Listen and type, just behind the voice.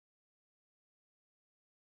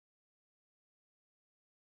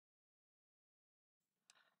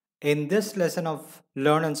In this lesson of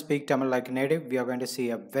Learn and Speak Tamil Like a Native, we are going to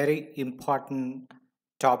see a very important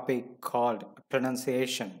topic called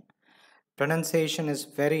pronunciation. Pronunciation is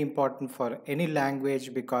very important for any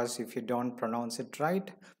language because if you don't pronounce it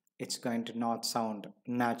right, it's going to not sound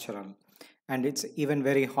natural. And it's even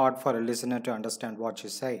very hard for a listener to understand what you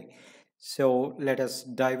say. So let us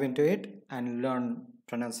dive into it and learn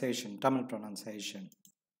pronunciation, Tamil pronunciation.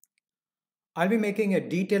 I'll be making a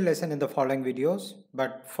detailed lesson in the following videos,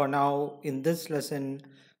 but for now, in this lesson,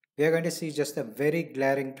 we are going to see just a very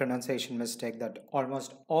glaring pronunciation mistake that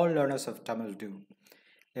almost all learners of Tamil do.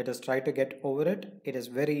 Let us try to get over it. It is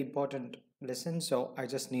very important lesson, so I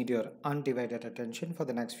just need your undivided attention for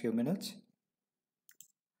the next few minutes.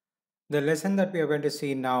 The lesson that we are going to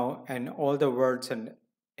see now and all the words and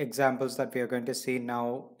examples that we are going to see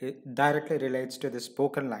now it directly relates to the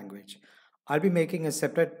spoken language. I'll be making a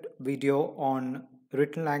separate video on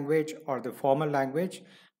written language or the formal language,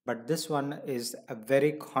 but this one is a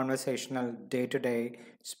very conversational day-to-day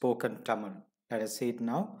spoken Tamil. Let us see it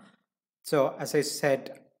now. So as I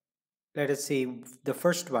said, let us see the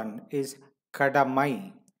first one is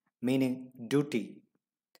kadamai, meaning duty,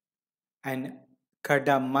 and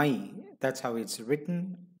kadamai, that's how it's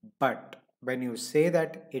written, but when you say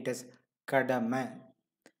that it is kadama,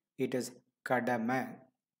 it is kadama.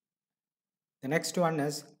 The next one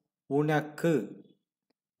is unaku,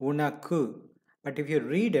 unaku, but if you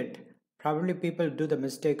read it, probably people do the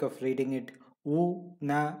mistake of reading it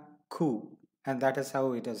unaku, and that is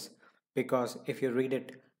how it is, because if you read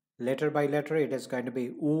it letter by letter, it is going to be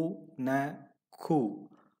unaku,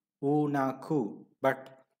 unaku,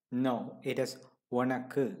 but no, it is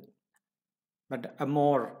unaku. But a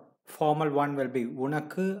more formal one will be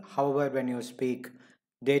unaku. However, when you speak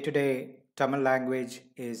day-to-day Tamil language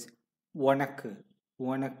is unaku,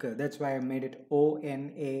 unaku. That's why I made it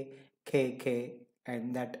ONAKK,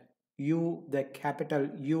 and that U, the capital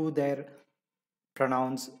U there,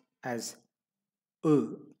 pronounce as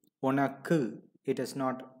U, unaku. It is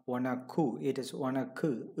not unaku, it is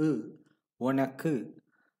unaku, U, unaku.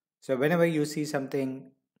 So whenever you see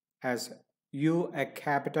something as U, a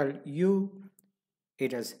capital U,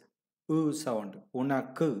 it is U sound,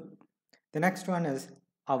 unaku. The next one is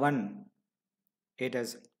avan. It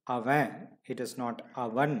is avan. It is not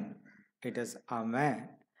avan. It is avan.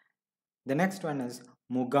 The next one is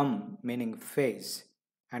mugam, meaning face,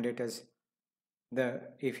 and it is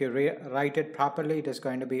if you write it properly, it is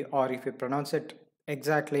going to be, or if you pronounce it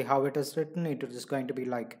exactly how it is written, it is going to be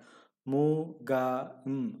like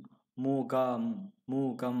mugam, mugam,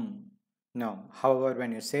 mugam. No, however,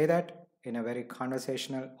 when you say that in a very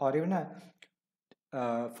conversational or even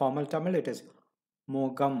a formal Tamil, it is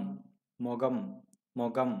mogam, mogam,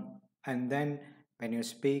 mogam. And then when you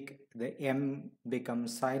speak, the M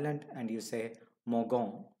becomes silent and you say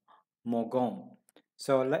mogon, mogon.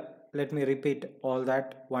 So let me repeat all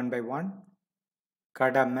that one by one.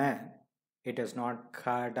 Kadame. It is not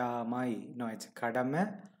kadamai. No, it's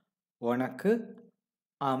kadame. Onaku,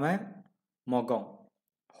 ame, mogon.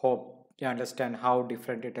 Hope you understand how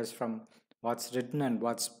different it is from what's written and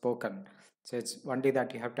what's spoken. So it's only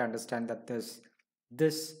that you have to understand that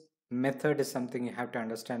this method is something you have to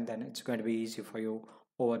understand, then it's going to be easy for you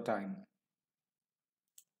over time.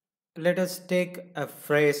 Let us take a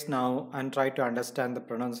phrase now and try to understand the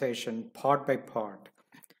pronunciation part by part.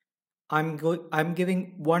 I'm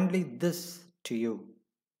giving only this to you,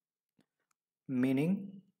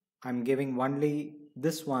 meaning I'm giving only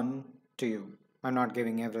this one to you. I'm not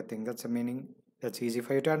giving everything. That's a meaning that's easy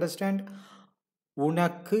for you to understand.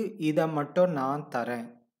 உனக்கு இதை மட்டும் நான் தரேன்.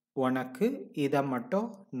 உனக்கு இதை மட்டும்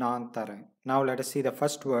நான் தரேன். Now let us see the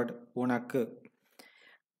first word, உனக்கு.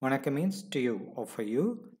 உனக்கு means to you or for you.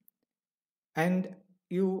 And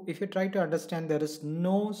if you try to understand, there is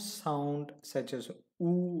no sound such as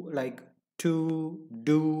oo, like to,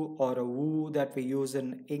 do, or a woo that we use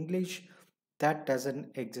in English. That doesn't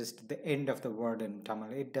exist at the end of the word in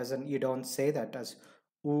Tamil. It doesn't, you don't say that as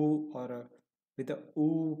oo or with a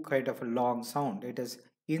oo kind of a long sound. It is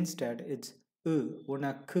instead it's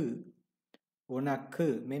unaku, unaku,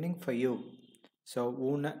 meaning for you. So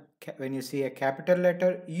when you see a capital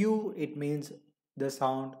letter U, it means the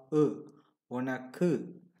sound unaku.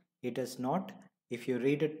 It is not. If you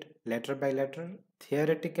read it letter by letter,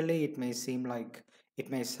 theoretically it may seem like, it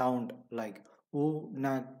may sound like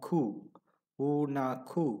unaku,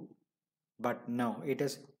 unaku, but no, it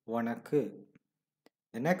is wanaku.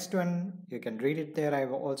 The next one, you can read it there.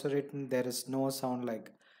 I've also written there is no sound like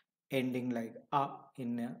ending like in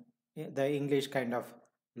the English kind of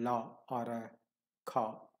la or a ka.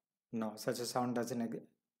 No, such a sound doesn't exist.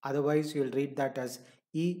 Otherwise, you'll read that as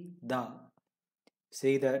e da.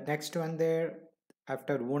 See the next one there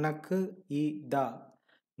after unakku ida.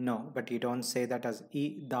 No, but you don't say that as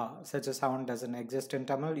ida. Such a sound doesn't exist in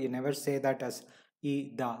Tamil. You never say that as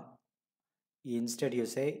ida. Instead, you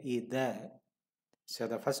say ida. So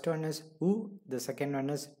the first one is u, the second one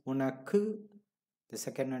is unakku, the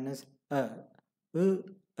second one is a. U,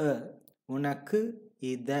 a. Unakku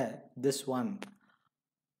ida. This one.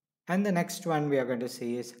 And the next one we are going to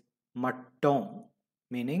see is matton,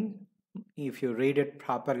 meaning if you read it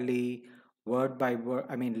properly, word by word,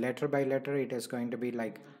 I mean letter by letter, it is going to be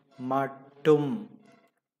like mattum,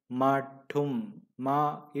 mattum,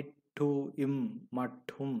 ma ittu im,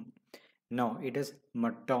 mattum. No, it is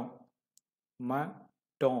matton,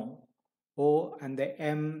 matton. O and the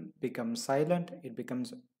M becomes silent, it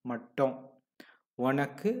becomes matton.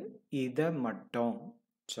 Unaku ida matton.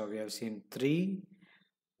 So we have seen three.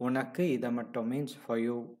 Unakku ida mattum means for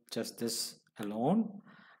you just this alone.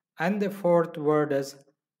 And the fourth word is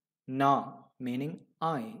na, meaning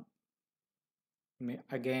I.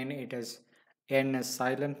 Again, it is N is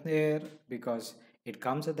silent there because it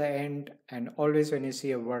comes at the end, and always when you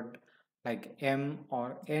see a word like M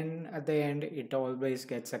or N at the end, it always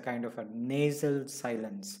gets a kind of a nasal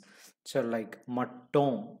silence. So like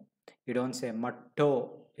matton, you don't say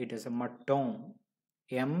matto, it is a matton.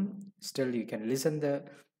 M, still you can listen the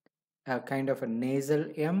kind of a nasal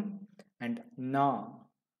M, and na,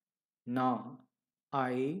 na,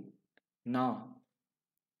 I, na.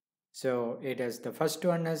 So it is the first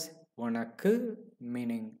one is unaku,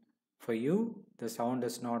 meaning for you. The sound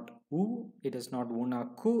is not u, it is not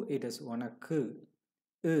unaku, it is unaku,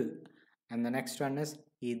 u. And the next one is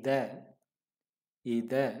ida,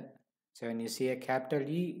 ida. So when you see a capital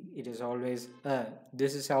E, it is always a.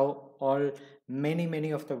 This is how all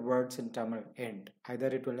many of the words in Tamil end. Either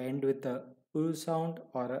it will end with a u sound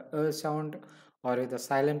or a sound, or with a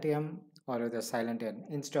silent M or with a silent N.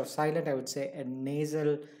 Instead of silent, I would say a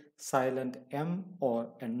nasal silent M or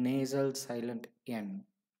a nasal silent N.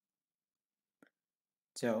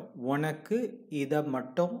 So, உனக்கு இத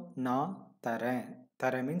மட்டும் நான் தரேன்.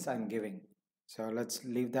 Tara means I'm giving. So let's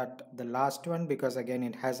leave that the last one because again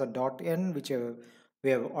it has a dot n which we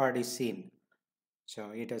have already seen. So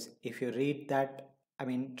it is, if you read that, I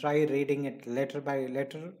mean try reading it letter by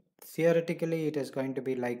letter. Theoretically it is going to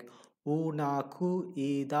be like unaku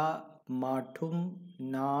ida matum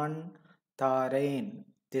nan taren.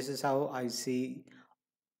 This is how I see.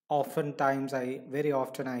 Oftentimes very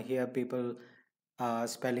often I hear people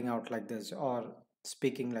spelling out like this or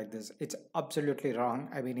speaking like this. It's absolutely wrong.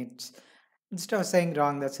 I mean, it's, instead of saying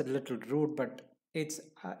wrong, that's a little rude, but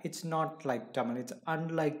it's not like Tamil. It's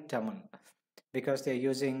unlike Tamil because they're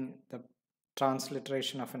using the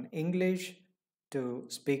transliteration of an English to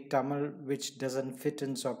speak Tamil, which doesn't fit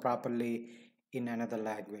in so properly in another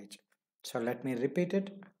language. So let me repeat it.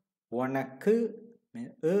 உனக்கு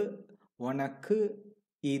உனக்கு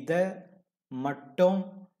இத மட்டும்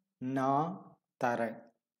நான் தரேன்.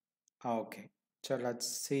 Okay, so let's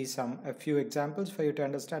see a few examples for you to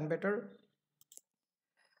understand better.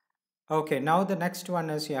 Okay, now the next one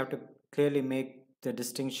is you have to clearly make the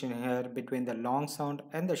distinction here between the long sound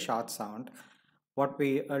and the short sound. What we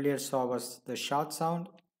earlier saw was the short sound.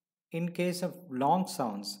 In case of long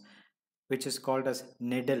sounds, which is called as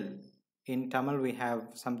nedal, in Tamil we have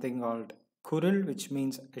something called kuril, which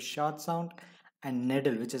means a short sound, and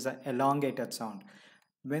nedal, which is an elongated sound.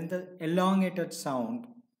 When the elongated sound,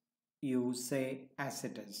 you say as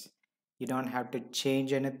it is. You don't have to change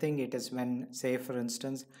anything. It is when, say for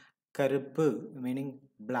instance, karuppu meaning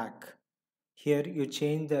black. Here you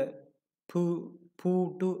change the pu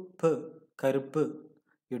to p, karuppu.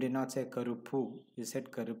 You did not say karuppu, you said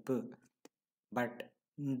karuppu. But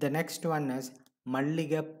the next one is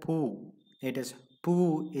malliga poo. It is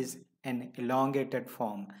poo is an elongated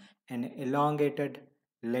form, an elongated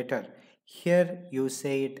letter. Here you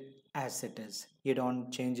say it as it is. You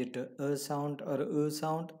don't change it to a sound or u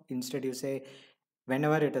sound. Instead you say,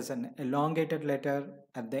 whenever it is an elongated letter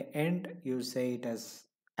at the end, you say it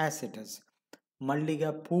as it is.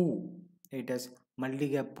 Malliga poo, it is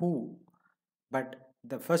malliga poo. But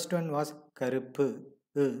the first one was karuppu,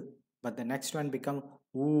 but the next one become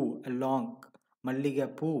oo, along, malliga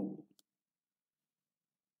poo.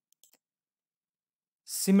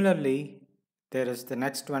 Similarly, there is the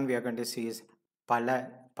next one we are going to see is pala.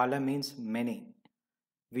 Pala means many.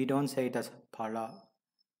 We don't say it as pala,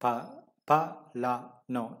 la.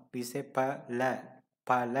 No, we say pala,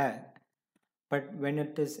 pala. But when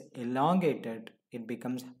it is elongated, it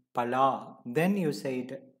becomes pala. Then you say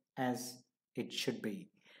it as it should be.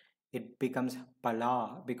 It becomes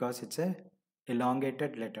pala because it's a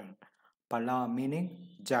elongated letter. Pala meaning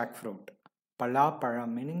jackfruit. Palaparam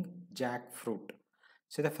meaning jackfruit.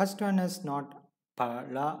 So the first one is not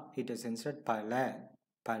pala, it is instead pala,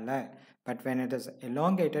 pala. But when it is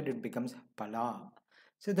elongated, it becomes pala.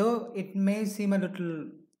 So though it may seem a little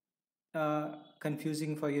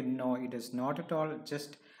confusing for you, no, it is not at all.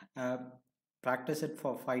 Just uh, practice it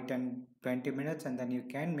for 5, 10, 20 minutes and then you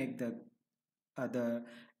can make the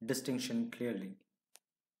distinction clearly.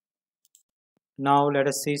 Now let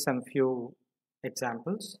us see some few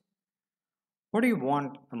examples. What do you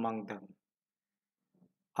want among them?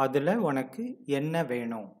 அதுல உனக்கு என்ன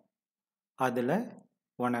வேணும்? அதுல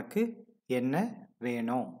உனக்கு என்ன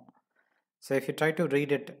வேணும்? So if you try to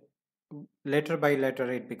read it letter by letter,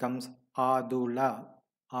 it becomes adula,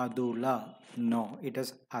 adula. No, it is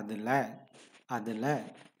adula, adula.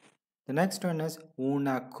 The next one is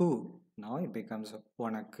unaku. Now it becomes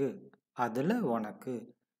unaku. Adula unaku.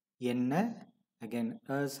 Enna, again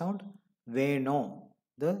a sound. Veno,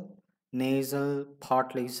 the nasal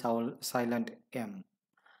partly silent M.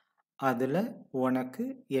 அதுல உனக்கு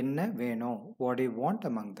என்ன வேணும்? What do you want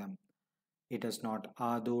among them? It is not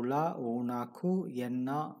அதுல உனக்கு என்ன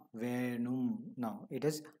வேணும். No, it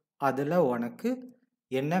is அதுல உனக்கு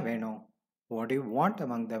என்ன வேணும்? What do you want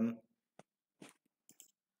among them?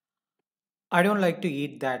 I don't like to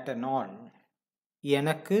eat that and all.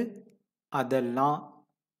 எனக்கு அதெல்லாம்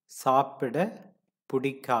சாப்பிட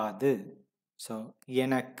பிடிக்காது. So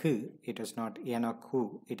எனக்கு, it is not எனக்கு,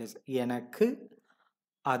 it is எனக்கு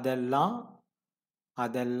அதெல்லாம்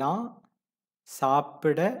அதெல்லாம்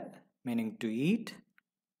சாப்பிட meaning to eat,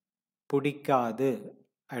 பிடிக்காது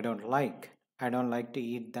I don't like to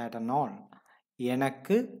eat that and all.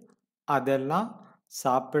 எனக்கு அதெல்லாம்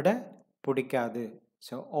சாப்பிட பிடிக்காது.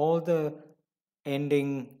 So all the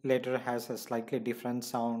ending letter has a slightly different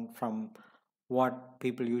sound from what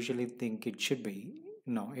people usually think it should be.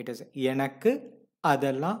 No, it is எனக்கு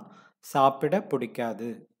அதெல்லாம் சாப்பிட பிடிக்காது.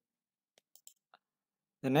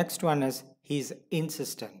 The next one is he's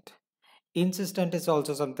insistent. Insistent is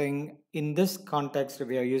also something, in this context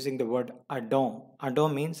we are using the word adon.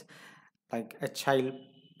 Adon means like a child,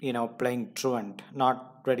 playing truant, not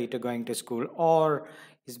ready to going to school, or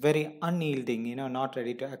is very unyielding, not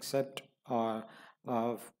ready to accept, or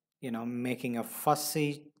making a fussy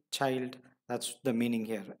child. That's the meaning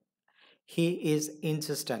here. He is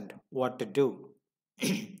insistent what to do.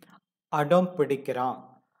 Adon பிடிக்கிறான்.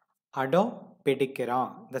 Adon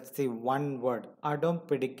பிடிக்கிறான். That's the one word. Adon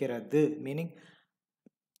பிடிக்கிறது meaning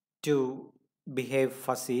to behave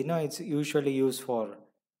fussy. It's usually used for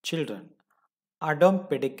children. Adon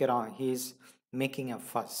பிடிக்கிறான். He is making a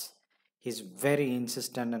fuss. He is very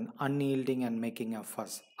insistent and unyielding and making a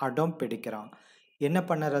fuss. Adon பிடிக்கிறான். என்ன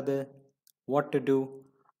பண்ணுறது? What to do?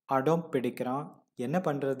 Adon பிடிக்கிறான். என்ன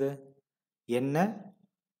பண்ணுறது? என்ன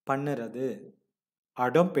பண்ணுறது?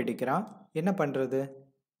 Adon பிடிக்கிறான். என்ன பண்ணுறது?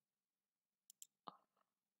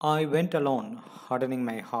 I went alone, hardening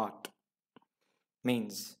my heart.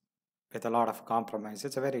 Means with a lot of compromise.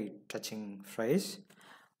 It's a very touching phrase.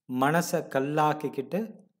 மனசை கல்லாக்கிக்கிட்டு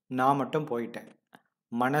நான் மட்டும் போயிட்டேன்.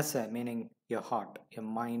 மனசை meaning your heart, your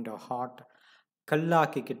mind or heart.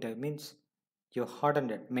 கல்லாக்கிக்கிட்டு means you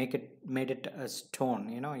hardened it, made it a stone.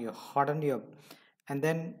 You hardened your, and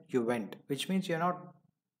then you went, which means you're not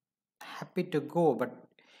happy to go, but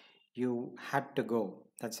you had to go.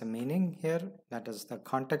 That's the meaning here. That is the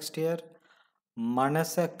context here.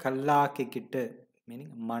 Manasa kallakikittu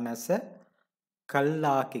meaning manasa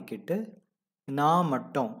kallakikittu na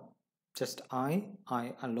mattum, just I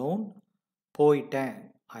alone, poiten,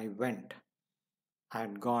 I went, I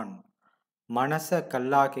had gone. Manasa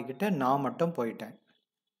kallakikittu na mattum poiten.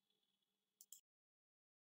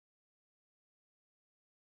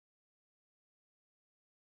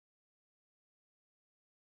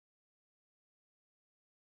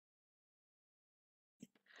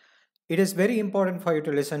 It is very important for you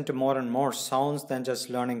to listen to more and more sounds than just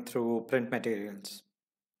learning through print materials.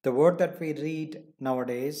 The word that we read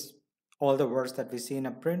nowadays, all the words that we see in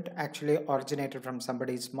a print actually originated from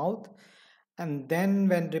somebody's mouth, and then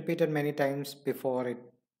when repeated many times before it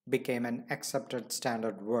became an accepted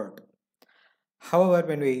standard word. However,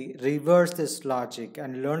 when we reverse this logic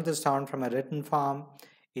and learn the sound from a written form,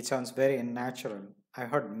 it sounds very unnatural. I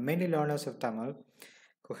heard many learners of Tamil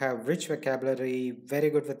who have rich vocabulary, very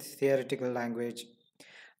good with theoretical language.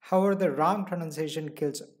 However, the wrong pronunciation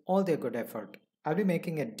kills all their good effort. I'll be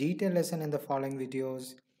making a detailed lesson in the following videos.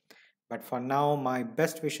 But for now, my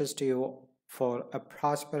best wishes to you for a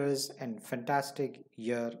prosperous and fantastic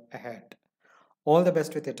year ahead. All the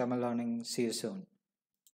best with your Tamil learning. See you soon.